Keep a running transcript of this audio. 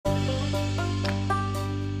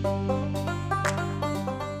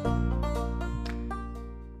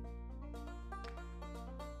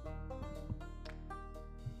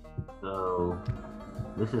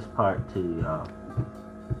This is part 2, y'all.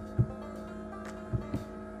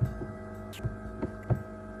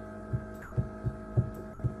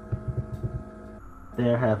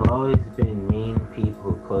 There have always been mean people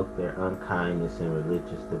who cloak their unkindness in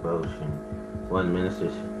religious devotion, one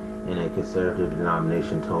minister in a conservative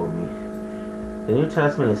denomination told me. The New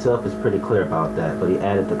Testament itself is pretty clear about that, but he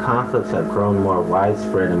added the conflicts have grown more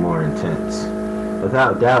widespread and more intense.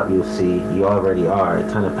 Without doubt, you'll see, you already are, a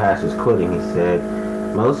ton of pastors quitting, he said.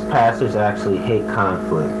 Most pastors actually hate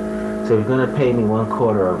conflict. So if you're going to pay me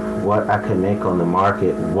 1/4 of what I can make on the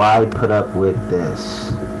market, why put up with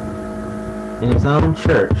this? In his own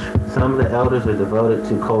church, some of the elders are devoted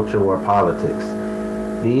to culture war politics.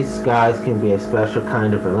 These guys can be a special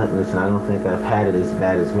kind of relentless, and I don't think I've had it as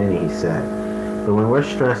bad as many, he said. But when we're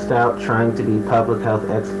stressed out trying to be public health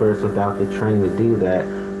experts without the training to do that,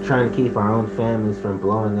 trying to keep our own families from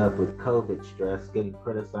blowing up with COVID stress, getting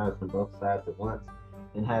criticized from both sides at once,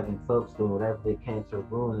 and having folks doing whatever they can to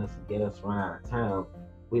ruin us and get us run out of town,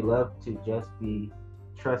 we love to just be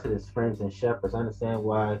trusted as friends and shepherds. I understand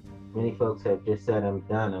why many folks have just said, I'm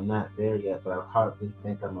done, I'm not there yet, but I hardly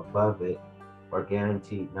think I'm above it or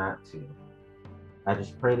guaranteed not to. I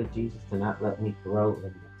just pray to Jesus to not let me throw in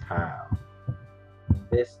the towel.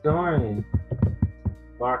 The historian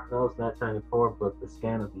Mark Knowles' 1994 book, The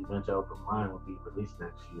Scandal of the Evangelical Mind, will be released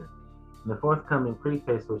next year. In the forthcoming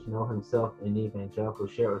preface, which Noel himself and Evangelical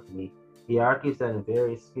share with me, he argues that in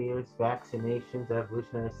various spheres, vaccinations,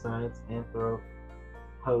 evolutionary science,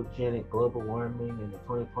 anthropogenic global warming, and the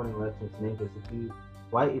 2020 elections named as a few,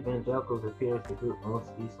 white evangelicals appear as the group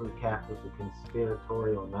most easily captured to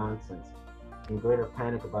conspiratorial nonsense, in greater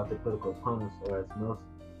panic about their political opponents, or as most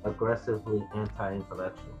aggressively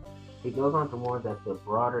anti-intellectual. He goes on to warn that the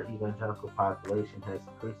broader evangelical population has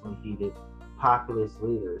increasingly heeded populist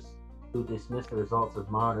leaders who dismiss the results of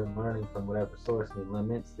modern learning from whatever source, and he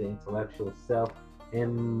laments the intellectual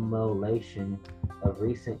self-immolation of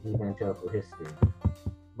recent evangelical history.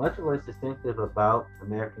 Much of what is distinctive about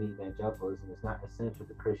American evangelicalism is not essential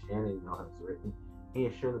to Christianity, Noel has written. He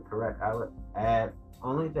is surely correct. I would add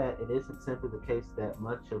only that it isn't simply the case that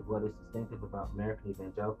much of what is distinctive about American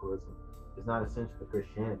evangelicalism is not essential to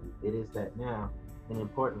Christianity. It is that now, in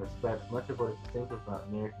important respects, much of what is distinctive about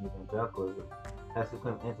American evangelicalism has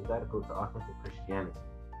become antithetical to authentic Christianity.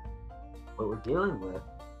 What we're dealing with,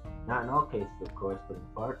 not in all cases of course, but in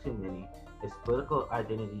far too many, is political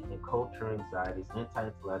identity and cultural anxieties,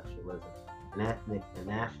 anti-intellectualism, and ethnic and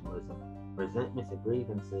nationalism, resentments and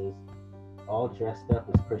grievances, all dressed up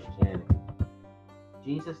as Christianity.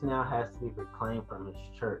 Jesus now has to be reclaimed from his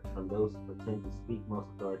church, from those who pretend to speak most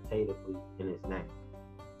authoritatively in his name.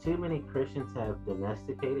 Too many Christians have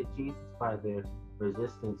domesticated Jesus by their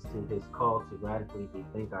resistance to his call to radically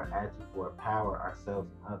rethink our attitude toward power,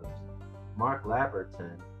 ourselves, and others. Mark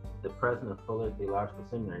Laberton, the president of Fuller Theological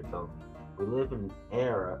Seminary, told me, we live in an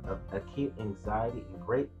era of acute anxiety and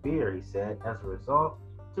great fear, he said. As a result,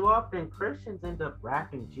 too often Christians end up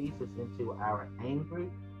wrapping Jesus into our angry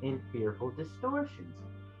and fearful distortions.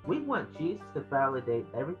 We want Jesus to validate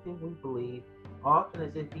everything we believe, often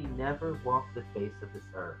as if he never walked the face of this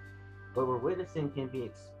earth. What we're witnessing can be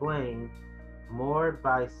explained more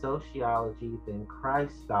by sociology than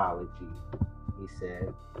Christology, he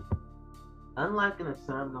said. Unlike in the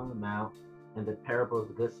Sermon on the Mount and the parable of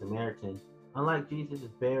the Good Samaritan, unlike Jesus'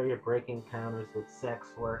 barrier-breaking encounters with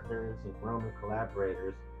sex workers and Roman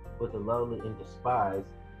collaborators, with the lowly and despised,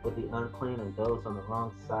 with the unclean and those on the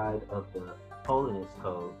wrong side of the holiness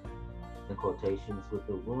code, in quotations, with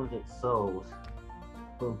the wounded souls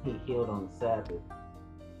whom he healed on the Sabbath.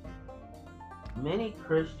 Many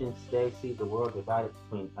Christians today see the world divided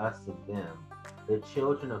between us and them, the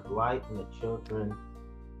children of light and the children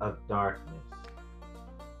of darkness.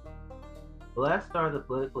 Blessed are the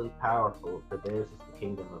politically powerful, for theirs is the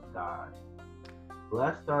kingdom of God.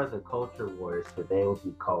 Blessed are the culture warriors, for they will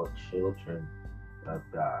be called children of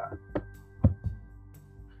God.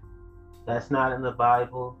 That's not in the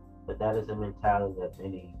Bible, but that is a mentality that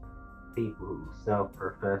many people who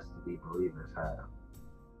self-profess to be believers have.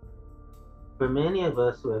 For many of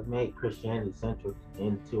us who have made Christianity central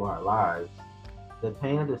into our lives, the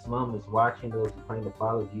pain of this moment is watching those who claim to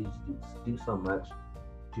follow Jesus do so much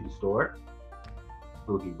to distort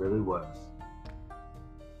who he really was.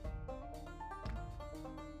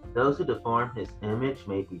 Those who deform his image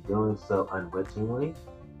may be doing so unwittingly.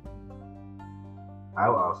 I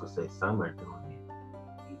will also say some are doing it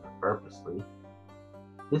even purposely.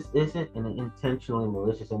 This isn't an intentionally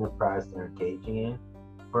malicious enterprise they're engaging in.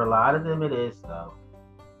 For a lot of them it is, though,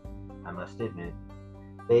 I must admit.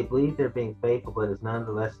 They believe they're being faithful, but it's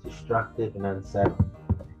nonetheless destructive and unsettling.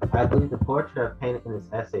 I believe the portrait I've painted in this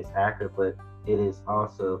essay is accurate, but it is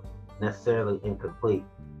also necessarily incomplete.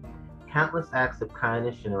 Countless acts of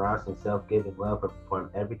kindness, generosity, and self-giving love are performed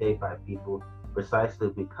every day by people precisely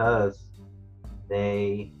because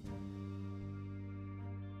they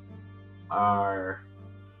are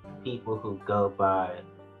people who go by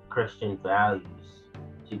Christian values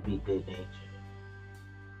to be good natured.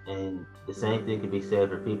 And the same thing can be said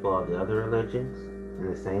for people of the other religions,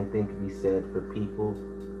 and the same thing can be said for people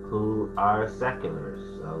who are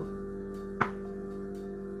seculars. So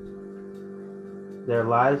their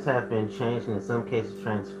lives have been changed and in some cases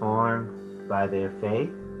transformed by their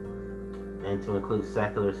faith. And to include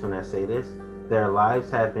secularists when I say this, their lives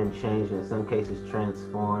have been changed and in some cases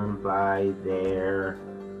transformed by their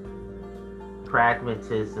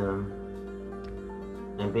pragmatism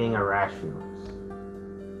and being a rationalist.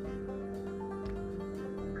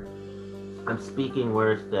 I'm speaking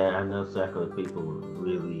words that I know secular people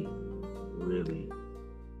really, really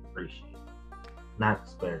appreciate. Not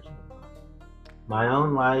disparaging. My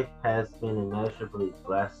own life has been immeasurably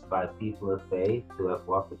blessed by people of faith who have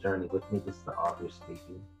walked the journey with me. This is the author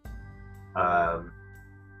speaking.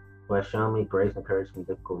 Who have shown me grace, encouragement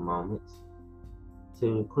in difficult moments. To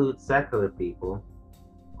include secular people,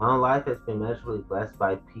 my own life has been immeasurably blessed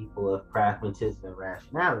by people of pragmatism and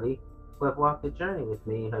rationality who have walked the journey with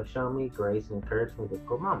me and have shown me grace and encouragement in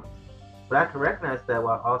difficult moments. But I can recognize that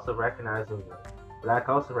while also recognizing the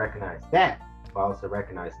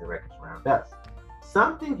wreckage around us.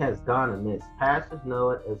 Something has gone amiss. Pastors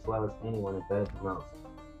know it as well as anyone and better than most.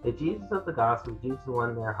 The Jesus of the gospel, Jesus who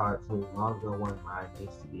won their hearts when long ago one mind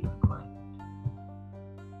needs to be proclaimed.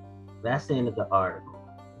 That's the end of the article.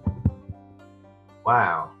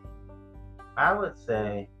 Wow. I would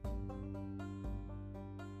say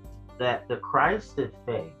that the Christ of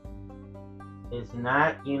faith is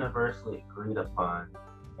not universally agreed upon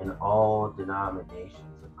in all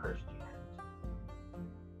denominations of Christianity.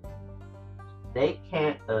 They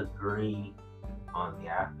can't agree on the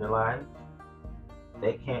afterlife.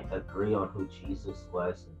 They can't agree on who Jesus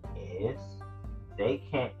was and is. They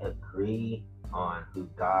can't agree on who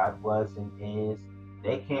God was and is.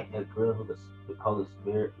 They can't agree on who the Holy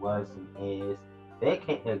Spirit was and is. They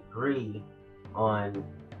can't agree on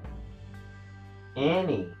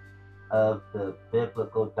any of the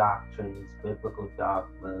biblical doctrines, biblical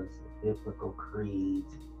dogmas, biblical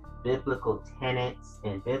creeds, biblical tenets,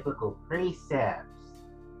 and biblical precepts.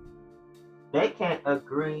 They can't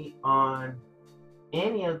agree on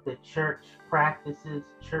any of the church practices,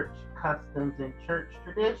 church customs, and church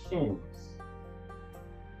traditions.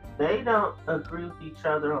 They don't agree with each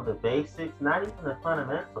other on the basics, not even the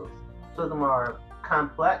fundamentals. So the more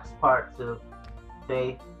complex parts of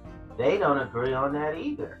faith, they don't agree on that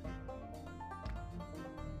either.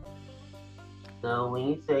 So when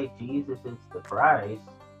you say Jesus is the Christ,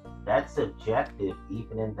 that's subjective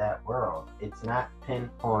even in that world. It's not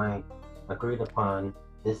pinpoint, agreed upon.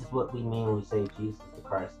 This is what we mean when we say Jesus is the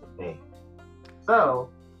Christ of faith. So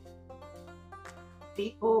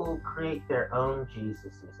people create their own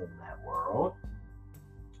Jesuses in that world.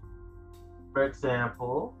 For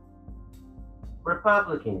example,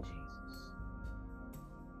 Republican Jesus.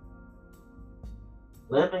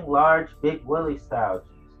 Living large, big Willie style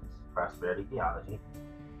Jesus. Prosperity theology.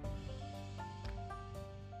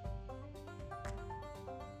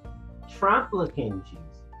 Trump-looking Jesus.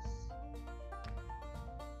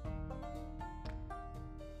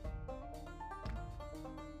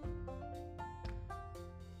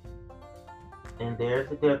 And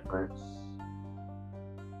there's a difference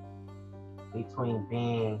between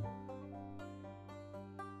being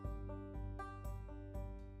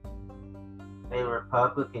a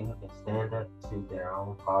Republican who can stand up to their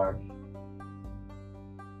own party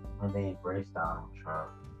when they embrace Donald Trump.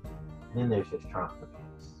 And then there's just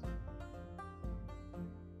Trump-lookians.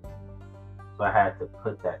 So I had to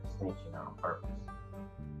put that distinction on purpose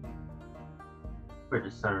for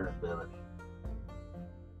discernibility.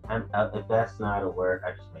 And if that's not a word,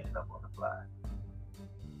 I just made it up on the fly.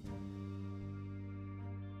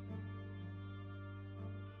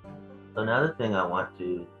 Another thing I want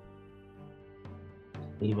to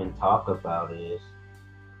even talk about is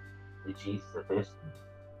the Jesus of history.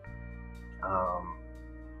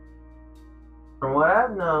 From what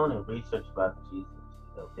I've known and researched about the Jesus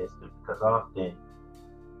of history, because often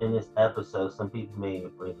in this episode, some people may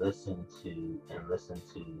listen to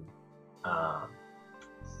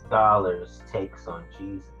scholars' takes on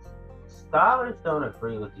Jesus. Scholars don't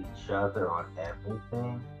agree with each other on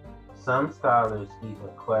everything. Some scholars even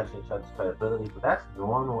question each other's credibility, but that's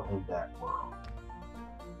normal in that world.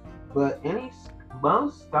 But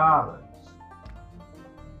most scholars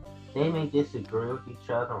They may disagree with each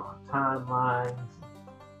other on timelines,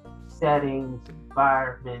 settings,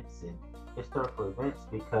 environments, and historical events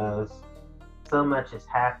because so much has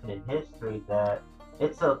happened in history that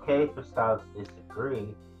it's okay for scholars to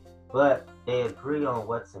disagree, but they agree on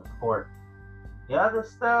what's important. The other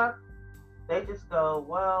stuff, they just go,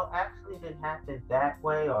 well, actually, it didn't happen that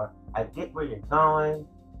way, or I get where you're going,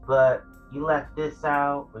 but you left this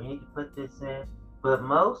out, or you need to put this in. But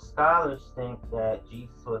most scholars think that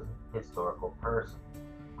Jesus was a historical person.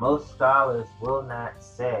 Most scholars will not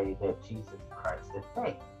say that Jesus Christ is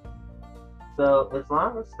fake. So as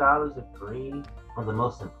long as scholars agree on the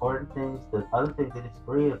most important things, the other things they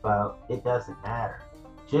disagree about, it doesn't matter.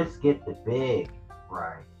 Just get the big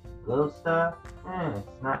right. Little stuff,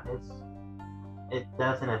 it's not. It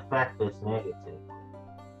doesn't affect us negatively.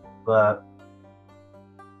 But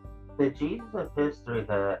the Jesus of history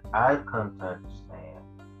that I've come to understand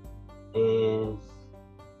is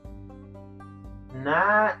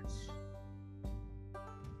not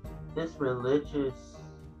this religious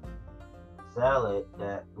zealot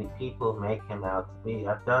that people make him out to be.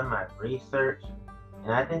 I've done my research,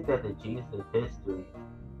 and I think that the Jesus of history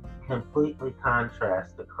completely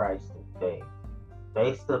contrasts the Christ of faith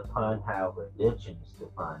based upon how religion is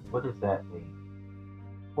defined. What does that mean?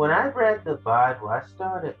 When I read the Bible, I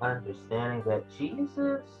started understanding that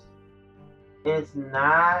Jesus is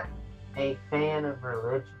not a fan of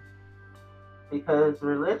religion because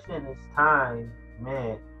religion in his time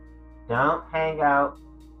meant don't hang out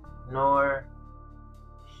nor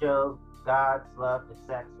show God's love to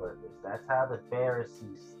sex workers. That's how the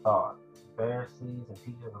Pharisees thought. The Pharisees and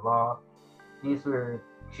teachers of the law, these were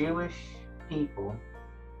Jewish people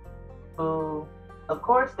who, of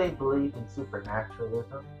course, they believed in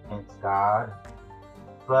supernaturalism and God,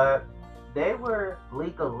 but they were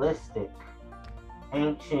legalistic,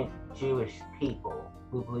 ancient Jewish people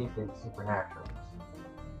who believed in supernaturalism.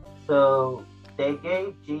 So they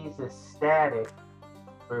gave Jesus static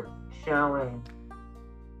for showing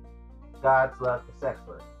God's love for sex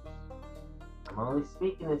workers. I'm only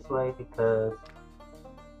speaking this way because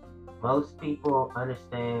most people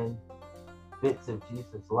understand bits of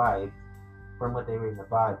Jesus' life from what they read in the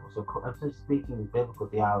Bible. So I'm just speaking biblical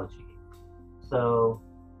theology. So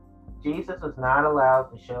Jesus was not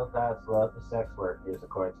allowed to show God's love to sex workers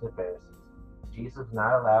according to the Pharisees. Jesus was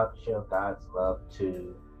not allowed to show God's love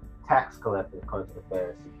to tax collectors according to the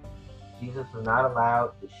Pharisees. Jesus was not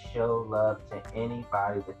allowed to show love to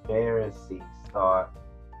anybody. The Pharisees thought,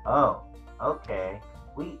 oh, okay,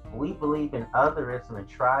 we believe in otherism and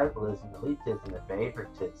tribalism, elitism, and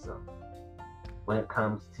favoritism when it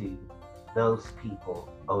comes to those people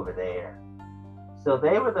over there. So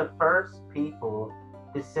they were the first people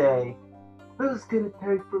to say, who's going to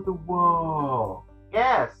pay for the wall?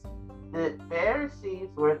 Yes, the Pharisees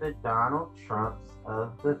were the Donald Trumps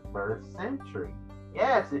of the first century.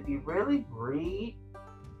 Yes, if you really read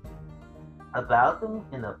about them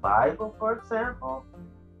in the Bible, for example,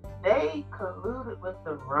 they colluded with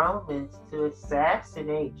the Romans to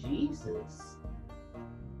assassinate Jesus.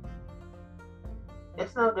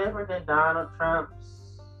 It's no different than Donald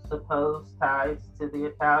Trump's supposed ties to the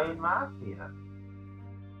Italian mafia.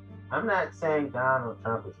 I'm not saying Donald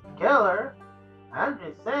Trump is a killer. I'm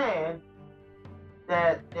just saying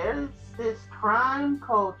that there's this crime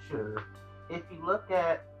culture. If you look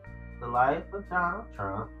at the life of Donald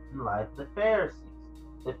Trump and the life of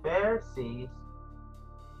the Pharisees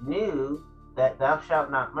knew that thou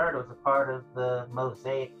shalt not murder was a part of the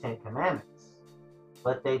Mosaic 10 Commandments.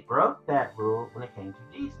 But they broke that rule when it came to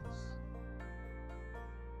Jesus.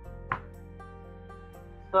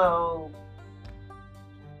 So,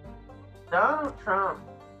 Donald Trump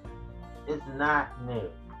is not new.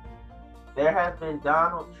 There have been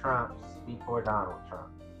Donald Trumps before Donald Trump.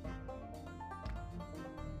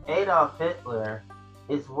 Adolf Hitler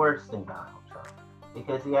is worse than Donald Trump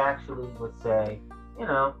because he actually would say,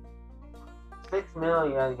 6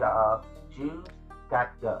 million of y'all Jews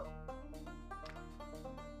got to go.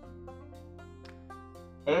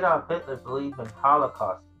 Adolf Hitler believed in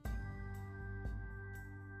Holocaust.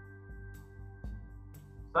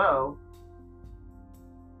 So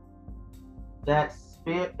that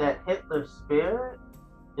Hitler spirit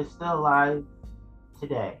is still alive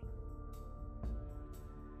today.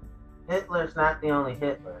 Hitler's not the only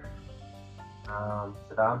Hitler.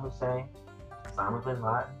 Saddam Hussein, Osama bin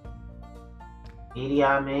Laden, Idi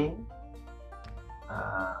Amin,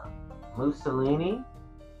 Mussolini.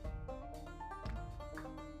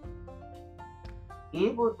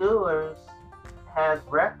 Evildoers have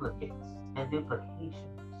replicates and duplications.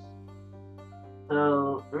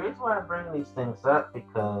 So the reason why I'm bringing these things up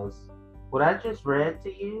because What I just read to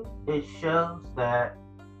you, it shows that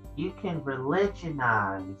you can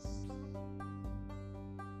religionize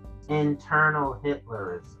internal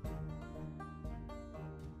Hitlerism.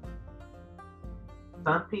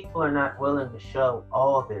 Some people are not willing to show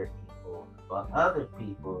all their evil, but other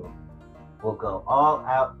people will go all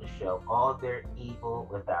out to show all their evil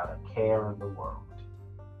without a care in the world.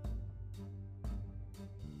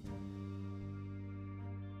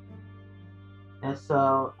 And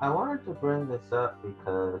so I wanted to bring this up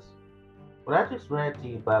because what I just read to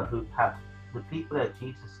you about the people that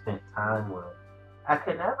Jesus spent time with, I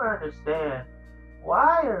could never understand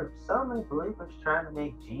why are so many believers trying to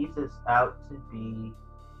make Jesus out to be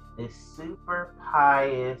this super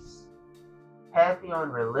pious, heavy on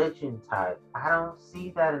religion type. I don't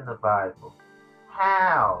see that in the Bible.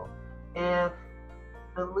 How? If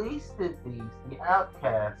the least of these, the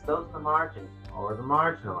outcasts, those the margins or the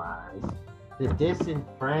marginalized, the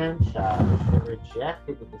disenfranchised, the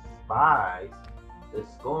rejected, the despised, the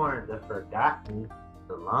scorned, the forgotten,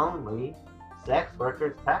 the lonely, sex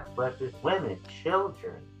workers, tax collectors, women,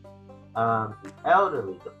 children, the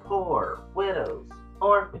elderly, the poor, widows,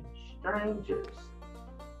 orphans, strangers,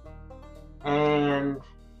 and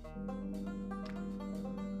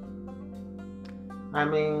I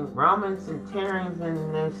mean Roman centurions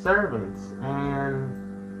and their servants, and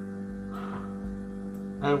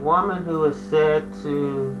a woman who is said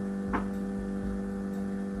to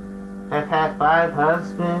have had 5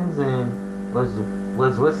 husbands and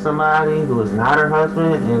was with somebody who was not her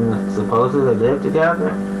husband and supposedly lived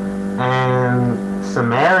together, and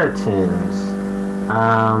Samaritans,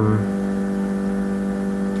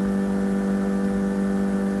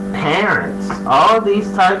 parents, all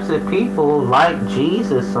these types of people like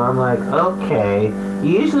Jesus. So I'm like, okay,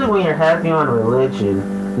 usually when you're heavy on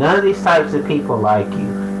religion, none of these types of people like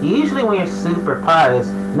you. Usually when you're super pious,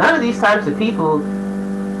 none of these types of people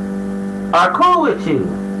are cool with you.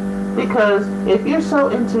 Because if you're so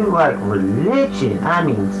into like religion, I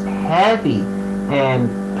mean heavy and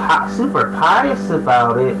super pious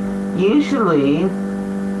about it, usually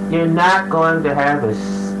you're not going to have a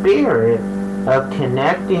spirit of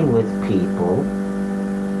connecting with people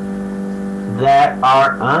that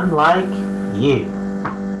are unlike you.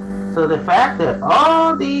 So the fact that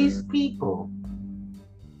all these people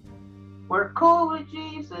were cool with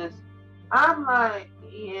Jesus, I'm like,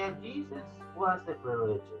 yeah, Jesus wasn't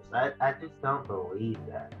religious. I just don't believe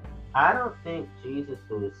that. I don't think Jesus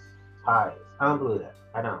was pious. I don't believe that.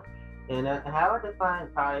 I don't. And how I define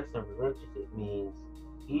pious and religious, it means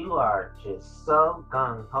you are just so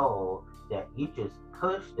gung-ho that you just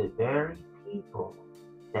push the very people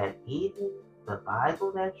that even the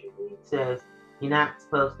Bible that you read says you're not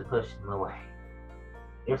supposed to push them away.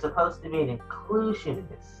 You're supposed to be an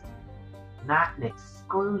inclusionist, not an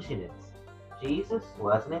exclusionist. Jesus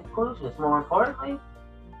was an inclusionist. More importantly,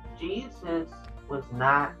 Jesus was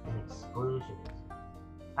not an exclusionist.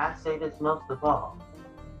 I say this most of all.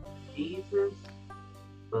 Jesus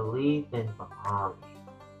believed in belonging.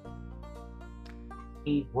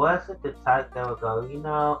 He wasn't the type that would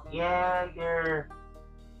go, yeah, you're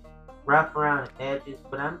rough around the edges,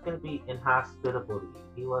 but I'm going to be inhospitable to you.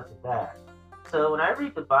 He wasn't that. So when I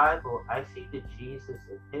read the Bible, I see the Jesus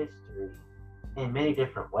of history in many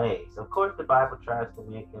different ways. Of course, the Bible tries to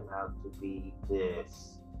make him out to be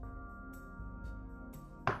this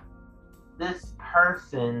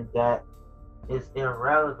person that is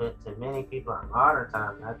irrelevant to many people in modern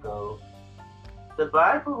times. I go, the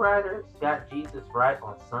Bible writers got Jesus right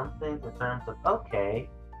on some things in terms of, okay,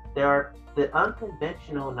 there are the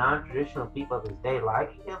unconventional, non-traditional people of his day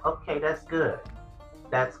liking him. Okay, that's good.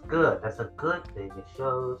 That's good. That's a good thing. It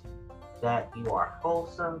shows that you are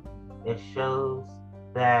wholesome. It shows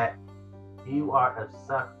that you are of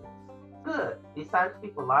substance. Good. Besides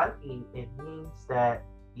people liking you, it means that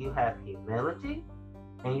you have humility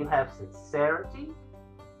and you have sincerity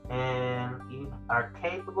and you are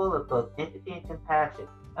capable of both empathy and compassion.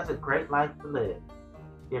 That's a great life to live.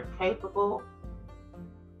 You're capable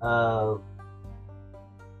of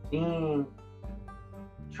being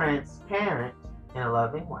transparent in a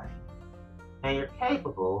loving way. And you're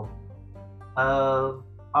capable of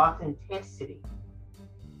authenticity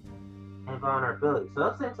and vulnerability. So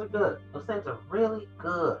those things are good. Those things are really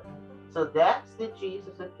good. So that's the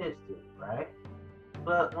Jesus of history, right?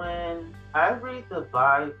 But when I read the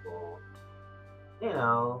Bible,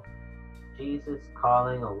 Jesus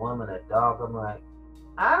calling a woman a dog, I'm like,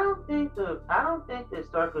 I don't think the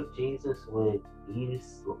historical Jesus would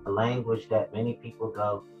use language that many people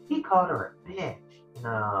go, he called her a bitch.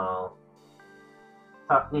 No.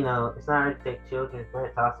 It's not right to take children's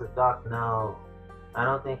bread, toss his dog. No. I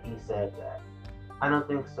don't think he said that. I don't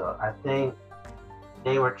think so. I think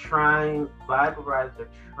they were trying, Bible writers are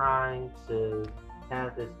trying to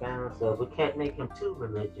have this balance of we can't make him too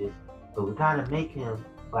religious, but we gotta make him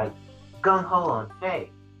like gung ho on faith.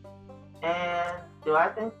 And do I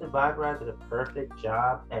think the Bible writers did a perfect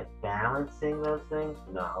job at balancing those things?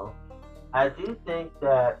 No. I do think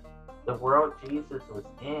that the world Jesus was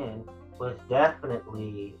in was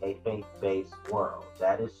definitely a faith based world.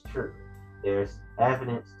 That is true. There's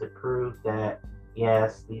evidence to prove that,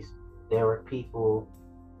 yes, there were people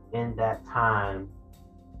in that time,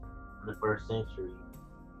 in the first century,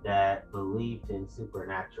 that believed in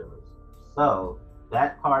supernaturalism. So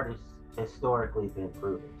that part has historically been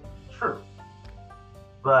proven to be true.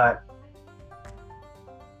 But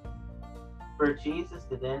for Jesus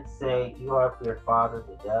to then say, "You are of your father,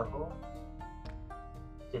 the devil,"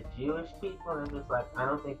 to Jewish people, I'm just like, I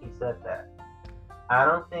don't think he said that. I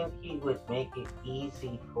don't think he would make it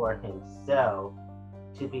easy for himself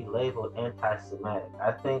to be labeled anti-Semitic.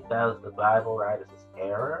 I think that was the Bible writer's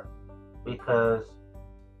error, because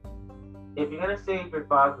if you're going to say your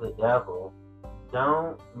father the devil,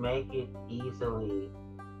 don't make it easily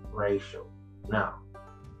racial. No.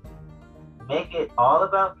 Make it all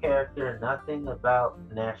about character, nothing about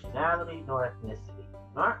nationality nor ethnicity,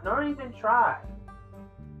 nor even tribe.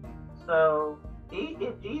 So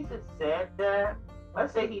if Jesus said that,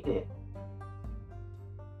 let's say he did,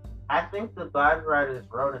 I think the Bible writers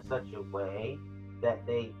wrote in such a way that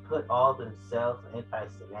they put all themselves in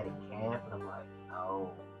anti-Semitic camp, and I'm like,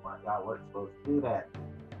 no, y'all weren't supposed to do that.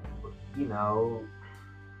 You know,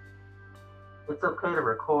 it's okay to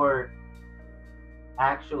record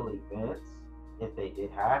actual events if they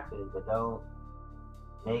did happen, but don't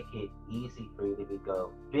make it easy for you to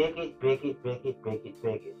go bigot, bigot, bigot, bigot,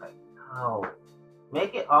 bigot. Like, no.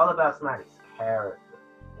 Make it all about somebody's character.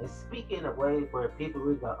 And speak in a way where people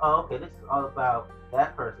would go, oh, okay, this is all about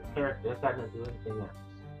that person's character. It's got nothing to do with anything else.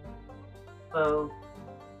 So,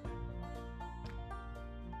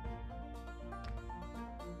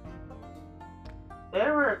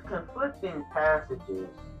 there were conflicting passages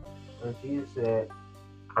when Jesus said,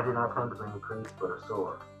 I did not come to bring peace but a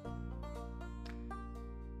sword.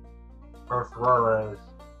 As well as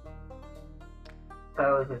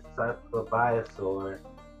telling his disciples to buy a sword,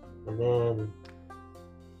 and then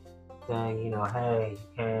saying, hey, you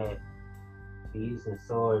can't be using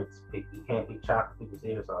swords. You can't be chopping people's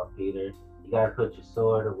ears off, Peter. You gotta put your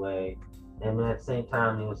sword away. And then at the same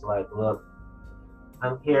time, he was like, look,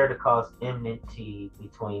 I'm here to cause enmity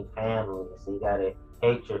between families. So you gotta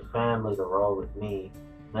hate your family to roll with me.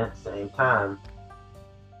 And at the same time,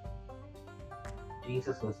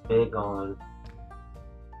 Jesus was big on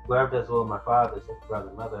whoever does will of my father, sister,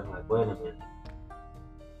 brother, mother. I'm like, wait a minute.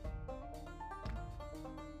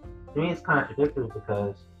 To me, it's contradictory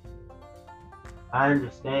because I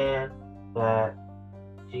understand that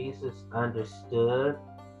Jesus understood,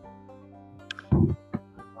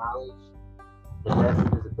 acknowledged the best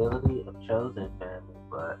of his ability of chosen family,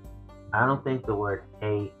 but I don't think the word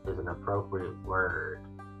hate is an appropriate word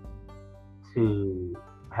to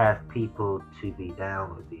have people to be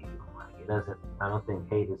down with you. Like, it doesn't. I don't think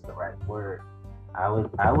hate is the right word. I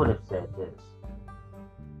would have said this: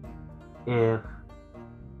 if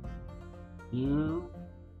you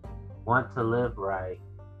want to live right,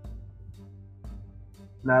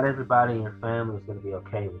 not everybody in your family is going to be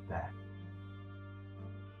okay with that.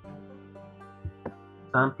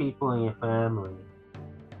 Some people in your family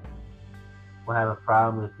will have a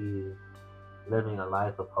problem with you living a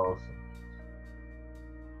life of wholesomeness.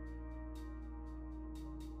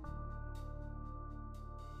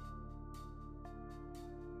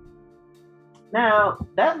 Now,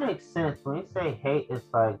 that makes sense. When you say hate, it's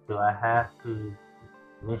like, do I have to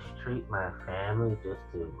mistreat my family just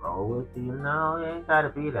to roll with you? No, it ain't gotta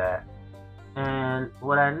be that. And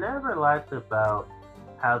what I never liked about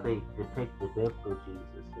how they depict the biblical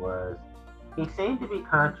Jesus was he seemed to be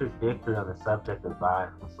contradictory on the subject of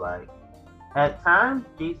violence. Like, at times,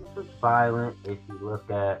 Jesus was violent if you look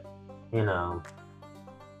at,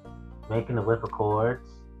 making a whip of cords,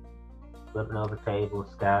 flipping over tables,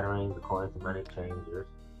 scattering the coins and money changers.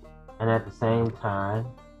 And at the same time,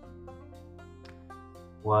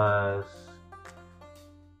 was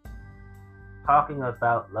talking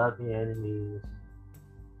about love your enemies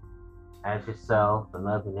as yourself and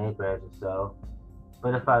love your neighbor as yourself.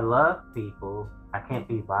 But if I love people, I can't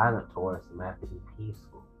be violent towards them. I have to be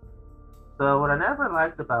peaceful. So what I never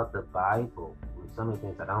liked about the Bible, with some of the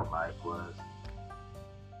things I don't like, was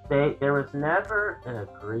there was never an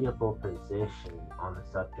agreeable position on the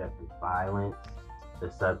subject of violence,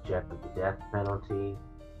 the subject of the death penalty,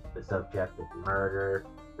 the subject of murder,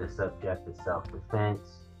 the subject of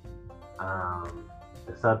self-defense,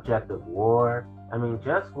 the subject of war. I mean,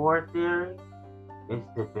 just war theory is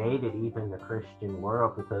debated even in the Christian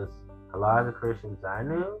world because a lot of the Christians I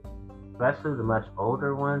knew, especially the much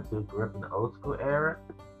older ones who grew up in the old school era,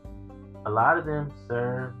 a lot of them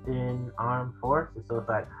served in armed forces. So it's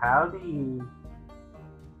like, how do you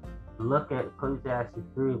look at Ecclesiastes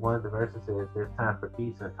 3? One of the verses says there's time for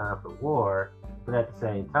peace and time for war, but at the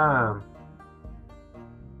same time,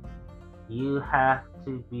 you have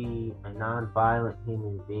to be a non-violent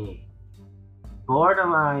human being.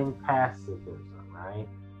 Borderline pacifism, right?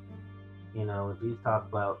 You know, when Jesus talks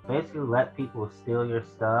about basically let people steal your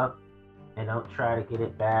stuff and don't try to get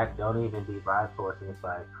it back, don't even be by force. And it's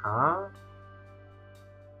like, huh?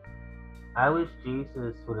 I wish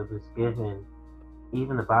Jesus would have just given,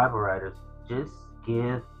 even the Bible writers, just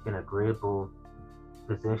give an agreeable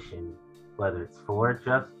position, whether it's for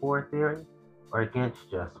just war theory or against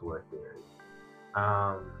just war theory.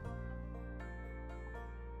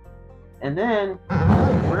 And then,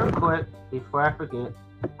 real quick, before I forget,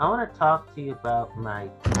 I want to talk to you about my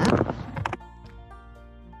teachers.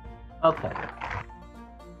 Okay.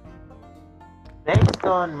 Based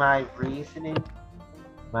on my reasoning,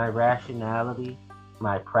 my rationality,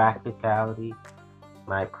 my practicality,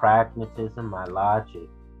 my pragmatism, my logic,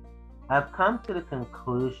 I've come to the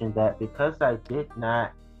conclusion that because I did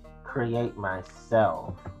not create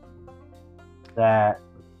myself, that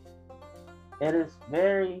it is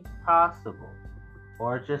very possible,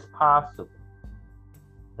 or just possible,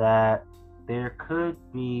 that there could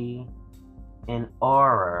be an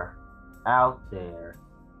aura out there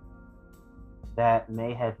that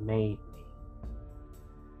may have made me.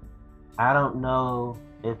 I don't know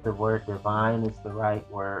if the word divine is the right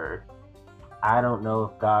word. I don't know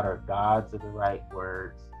if God or gods are the right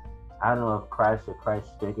words. I don't know if Christ or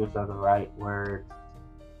Christ figures are the right words.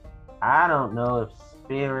 I don't know if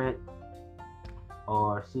spirit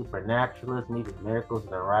or supernaturalism, even miracles,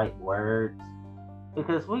 are the right words.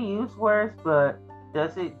 Because we use words, but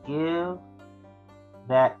does it give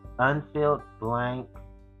that unfilled blank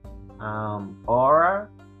aura?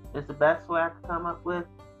 Is the best way I could come up with.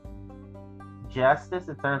 Justice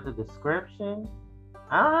in terms of description?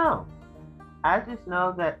 I don't know. I just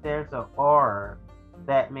know that there's an aura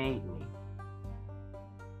that made me.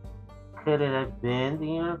 Could it have been the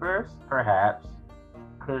universe? Perhaps.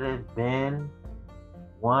 Could it have been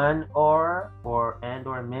one aura or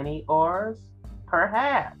many auras?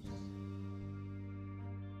 Perhaps.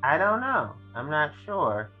 I don't know. I'm not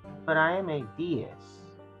sure. But I am a deist.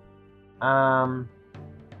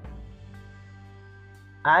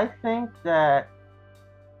 I think that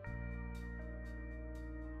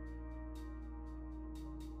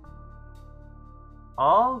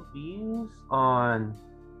all views on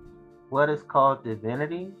what is called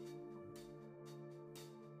divinity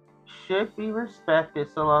should be respected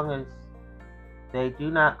so long as they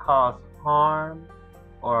do not cause harm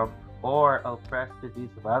or oppress the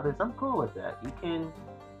views of others. I'm cool with that. You can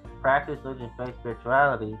practice religion, faith,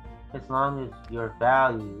 spirituality as long as your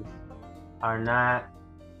values are not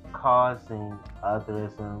causing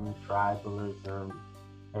otherism, tribalism,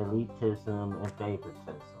 elitism, and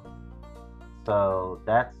favoritism. So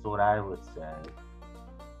that's what I would say.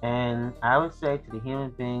 And I would say to the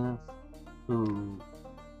human beings who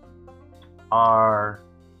are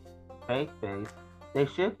faith-based, they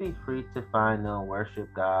should be free to find and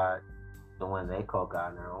worship God the one they call God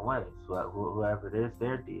in their own ways. Whoever it is,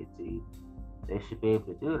 their deity, they should be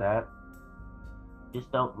able to do that.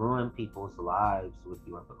 Just don't ruin people's lives with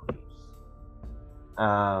your beliefs.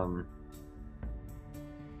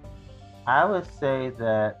 I would say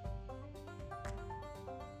that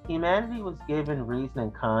humanity was given reason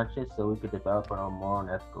and conscience so we could develop our own moral and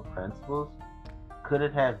ethical principles. Could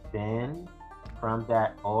it have been from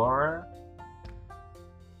that aura?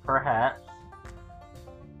 Perhaps.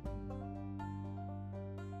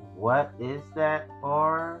 What is that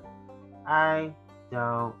aura? I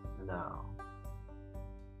don't know.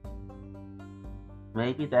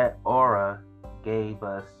 Maybe that aura gave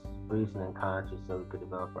us reason and conscience so we could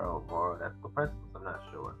develop our own moral and ethical principles. I'm not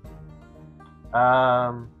sure.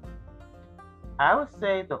 I would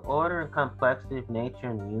say the order and complexity of nature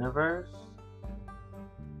and the universe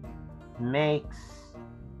makes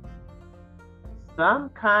some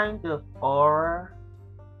kind of aura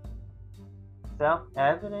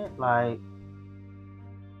self-evident, like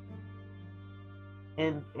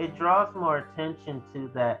it draws more attention to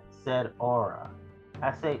that said aura.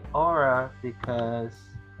 I say aura because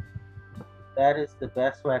that is the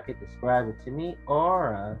best way I could describe it. To me,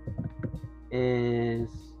 aura is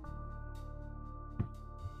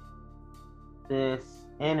this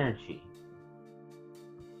energy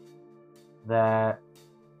that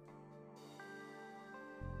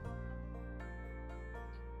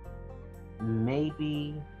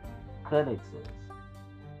maybe could exist.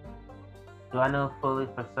 Do I know fully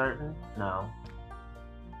for certain? No.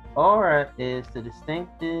 Aura is the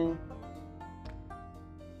distinctive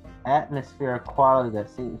atmospheric quality that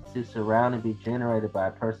seems to surround and be generated by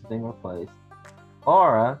a person, thing, or place.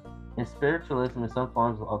 Aura, in spiritualism and some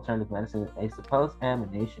forms of alternative medicine, is a supposed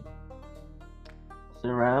emanation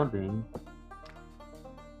surrounding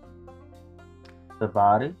the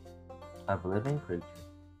body of a living creature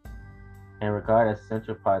and regarded as a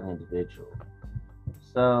central part of the individual.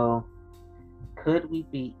 So, could we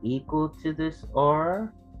be equal to this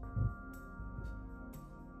aura?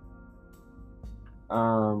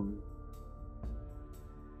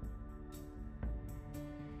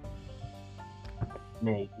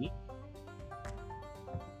 Maybe.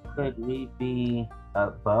 Could we be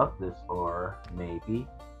above this aura? Maybe.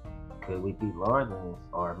 Could we be lower than this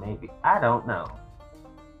aura? Maybe. I don't know.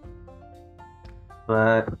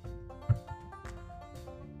 But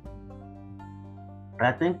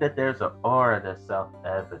I think that there's an aura that's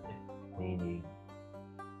self-evident, meaning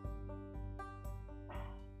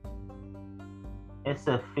it's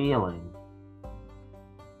a feeling.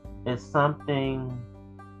 It's something,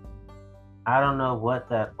 I don't know what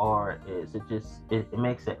that aura is. It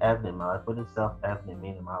makes it evident in my life. What does self-evident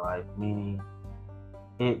mean in my life? Meaning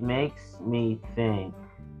it makes me think,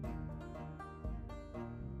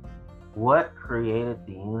 what created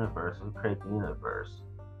the universe? Who created the universe?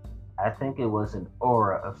 I think it was an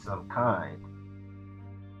aura of some kind.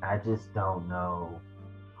 I just don't know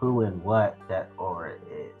who and what that aura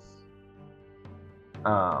is.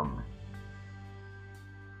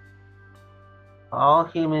 All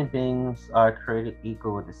human beings are created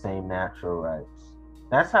equal with the same natural rights.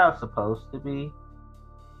 That's how it's supposed to be.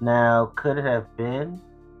 Now, could it have been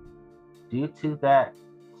due to that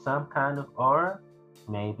some kind of aura?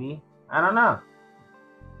 Maybe. I don't know.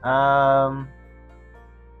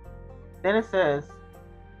 Then it says,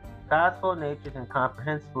 God's full nature is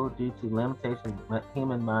incomprehensible due to limitations of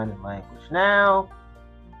human mind and language. Now,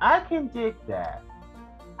 I can dig that.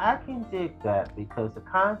 Because the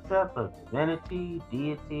concept of divinity,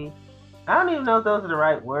 deity, I don't even know if those are the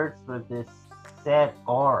right words for this said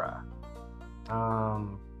aura.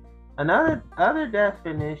 Other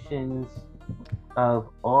definitions of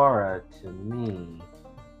aura to me.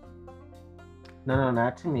 No,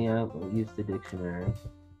 not to me. I use the dictionary.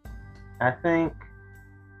 I think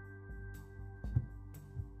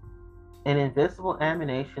an invisible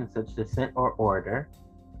emanation such as scent or odor.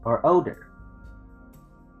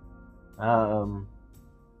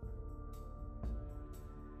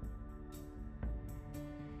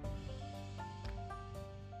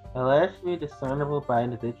 Allegedly discernible by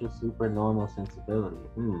individual supernormal sensibility.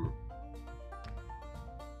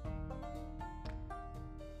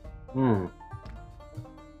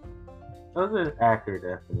 Those are accurate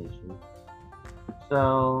definitions.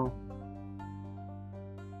 So,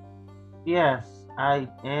 yes, I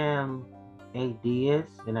am a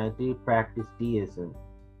deist and I do practice deism.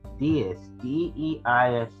 Deist,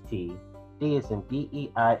 D-E-I-S-T. Deism,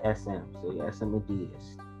 D-E-I-S-M. So, yes, I'm a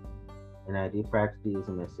deist. And I do practice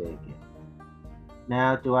deism, I say again.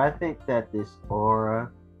 Now, do I think that this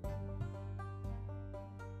aura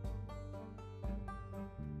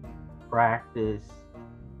practice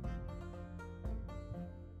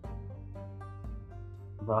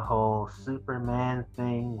the whole Superman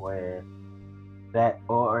thing where that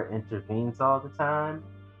aura intervenes all the time?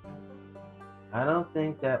 I don't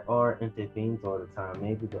think that aura intervenes all the time.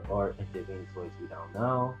 Maybe the aura intervenes ways we don't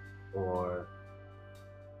know, or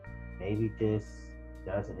maybe just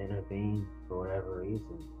doesn't intervene for whatever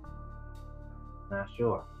reason. Not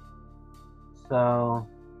sure. So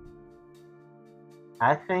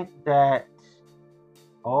I think that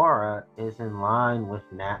aura is in line with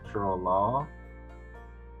natural law.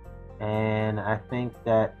 And I think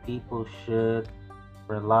that people should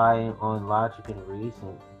rely on logic and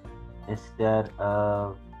reason instead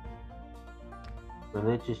of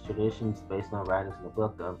religious traditions based on writings in the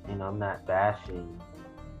book. I'm not bashing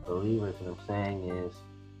believers. What I'm saying is,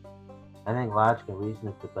 I think logic and reason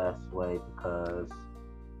is the best way, because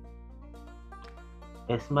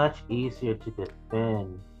it's much easier to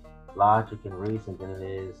defend logic and reason than it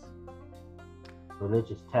is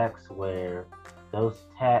religious texts, where those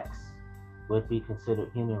texts would be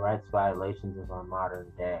considered human rights violations of our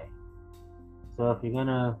modern day. So if you're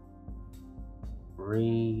gonna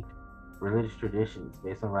read religious traditions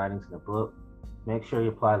based on writings in a book, make sure you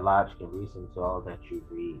apply logic and reason to all that you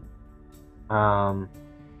read.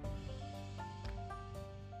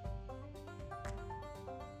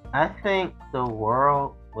 I think the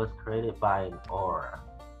world was created by an aura.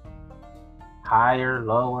 Higher,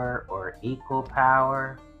 lower, or equal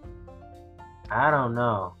power? I don't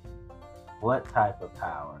know what type of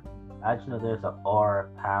power. I just know there's an aura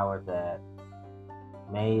power that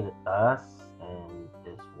made us and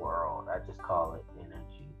this world. I just call it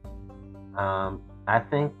energy. I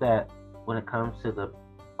think that when it comes to the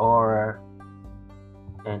aura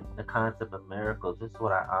and the concept of miracles, this is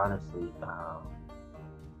what I honestly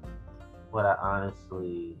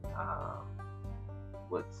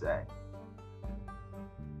would say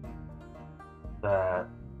that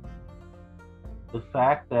the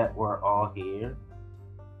fact that we're all here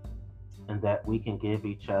and that we can give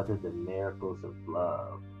each other the miracles of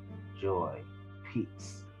love, joy,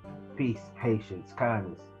 peace, patience,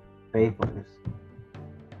 kindness, faithfulness,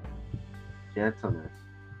 gentleness,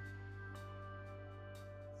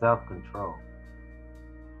 self-control.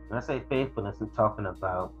 When I say faithfulness, I'm talking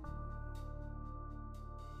about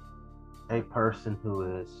a person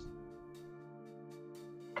who is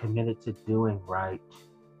committed to doing right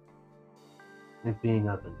and being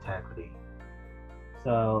of integrity.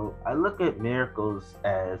 So I look at miracles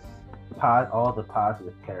as all the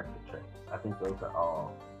positive character traits. I think those are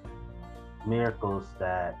all miracles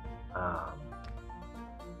that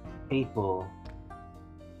people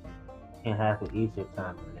can have an easier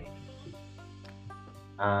time relating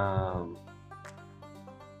to.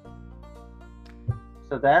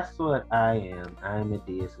 So that's what I am. I'm a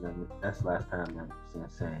deist, and that's the last time I'm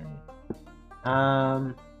saying it.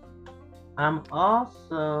 I'm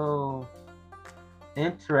also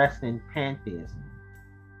interested in pantheism,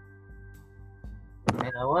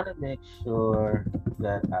 and I want to make sure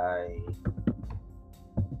that I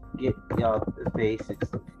get y'all the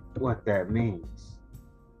basics of what that means.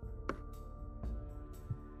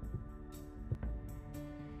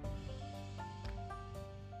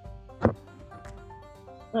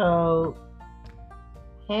 So,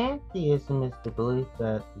 pantheism is the belief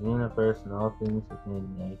that the universe and all things within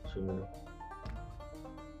nature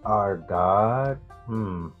are God.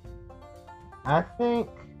 I think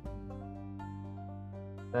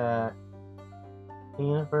that the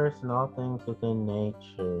universe and all things within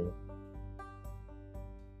nature,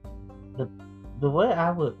 the way I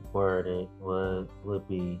would word it would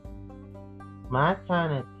be, my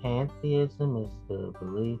kind of pantheism is the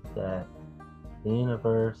belief that the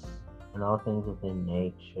universe and all things within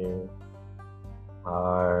nature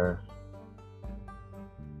are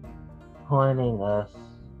pointing us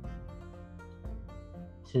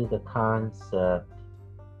to the concept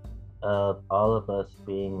of all of us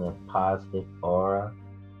being a positive aura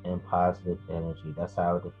and positive energy. That's how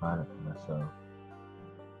I would define it for myself.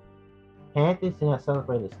 Pantheists do not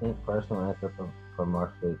celebrate distinct personal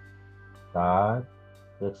anthropomorphic God,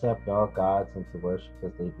 to accept all gods and to worship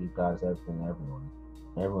because they view God as everything and everyone.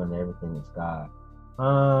 Everyone and everything is God.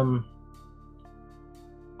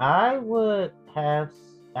 I would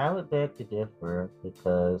beg to differ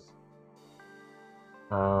because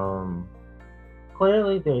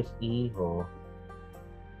clearly there's evil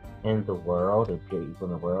in the world, and pure evil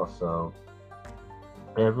in the world, so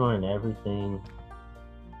everyone and everything,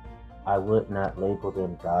 I would not label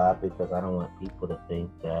them God because I don't want people to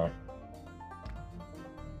think that,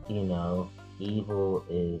 evil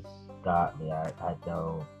is godly. I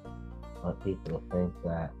don't want people to think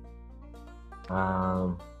that.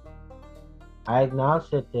 I acknowledge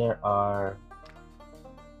that there are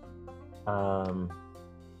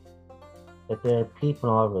people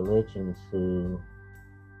in all religions who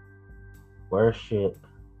worship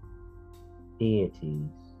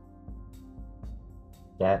deities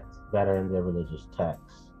that are in their religious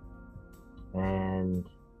texts. And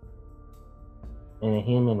in a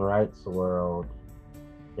human rights world,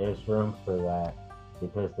 there's room for that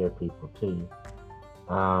because they're people too.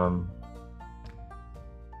 I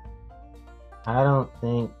don't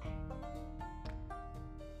think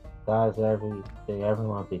God's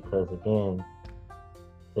everyone because, again,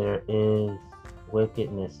 there is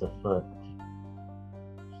wickedness afoot.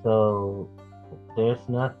 So there's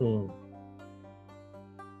nothing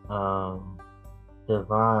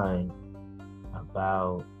divine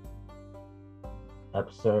about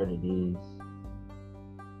absurdities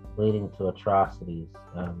leading to atrocities,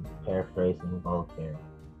 paraphrasing Voltaire.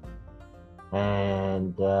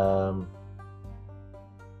 And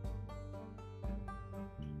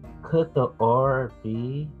could the aura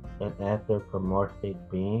be an anthropomorphic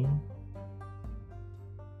being?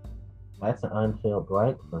 That's an unfilled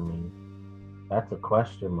blank for me. That's a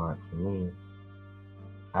question mark for me.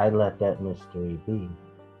 I let that mystery be.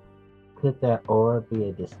 Could that aura be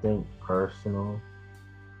a distinct personal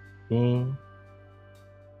being?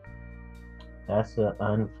 That's an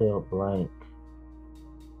unfilled blank.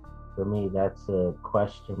 For me, that's a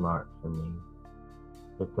question mark for me.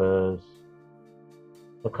 Because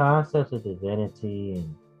the concepts of divinity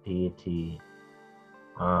and deity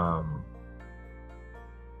um,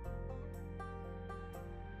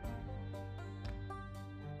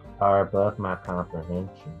 are above my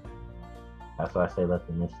comprehension. That's why I say let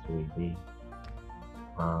the mystery be.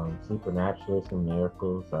 Supernaturalism,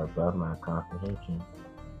 miracles are above my comprehension.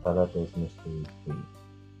 So let those mysteries be.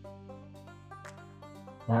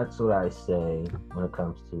 That's what I say when it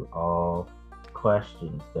comes to all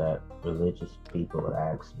questions that religious people would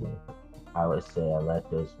ask me. I would say I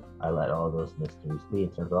let all those mysteries be. In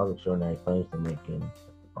terms of all the extraordinary claims they make in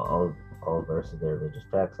all verses of their religious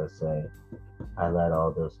texts, I say I let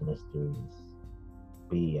all those mysteries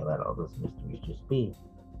be. I let all those mysteries just be.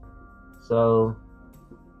 So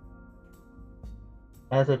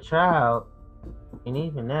as a child, and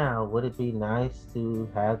even now, would it be nice to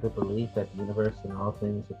have the belief that the universe and all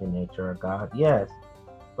things within nature are God? Yes,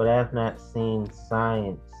 but I have not seen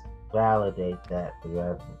science validate that through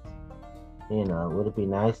evidence. Would it be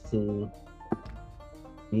nice to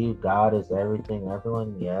view God as everything,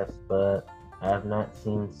 everyone? Yes, but I have not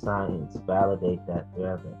seen science validate that through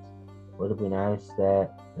evidence. Would it be nice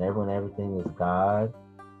that everyone, everything is God?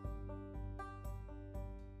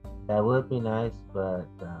 That would be nice, but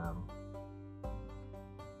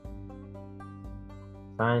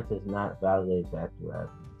science has not validated that through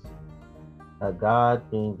evidence. A God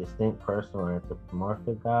being distinct, personal, or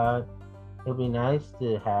anthropomorphic God, it'd be nice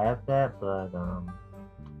to have that, but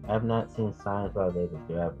I have not seen science validate it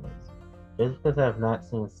through evidence. Just because I have not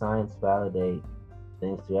seen science validate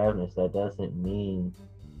things through evidence, that doesn't mean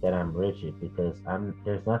that I'm rigid, because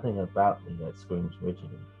there's nothing about me that screams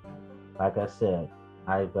rigidity. Like I said,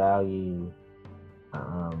 I value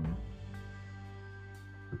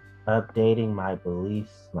updating my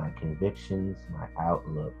beliefs, my convictions, my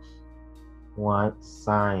outlooks once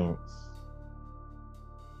science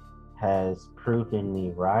has proven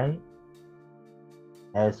me right,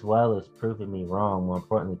 as well as proven me wrong, more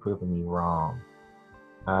importantly, proven me wrong.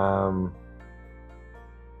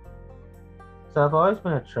 So I've always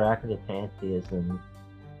been attracted to pantheism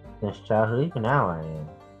since childhood, even now I am.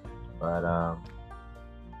 But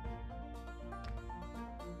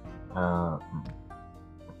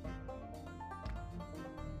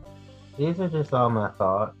these are just all my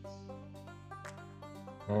thoughts,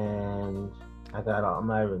 and I got all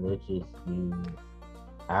my religious views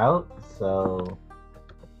out, so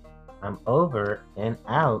I'm over and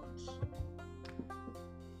out.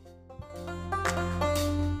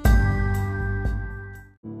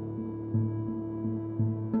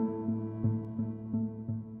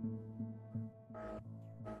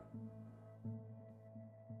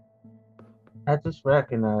 I just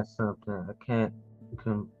recognized something. I can't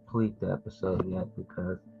complete the episode yet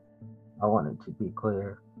because I wanted to be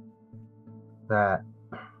clear that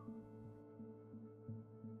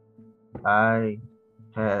I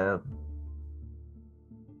have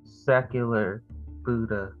secular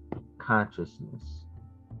Buddha consciousness,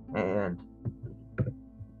 and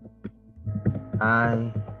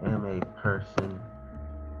I am a person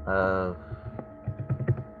of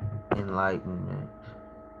enlightenment.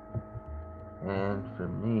 And for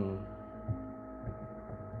me,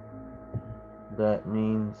 that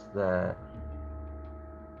means that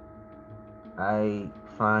I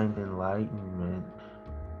find enlightenment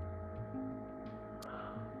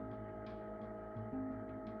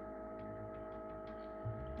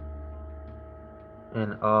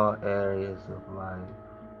in all areas of life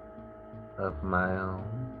of my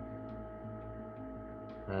own,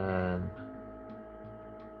 and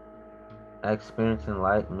I experience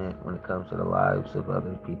enlightenment when it comes to the lives of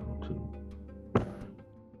other people too.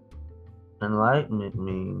 Enlightenment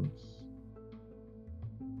means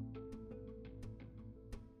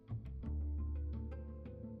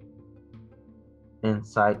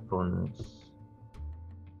insightfulness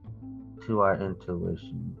to our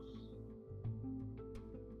intuitions.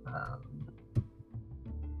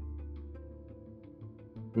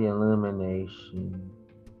 The illumination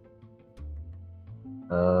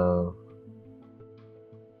of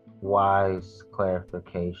wise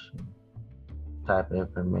clarification type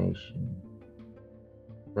information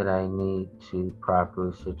that I need to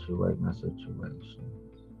properly situate my situation.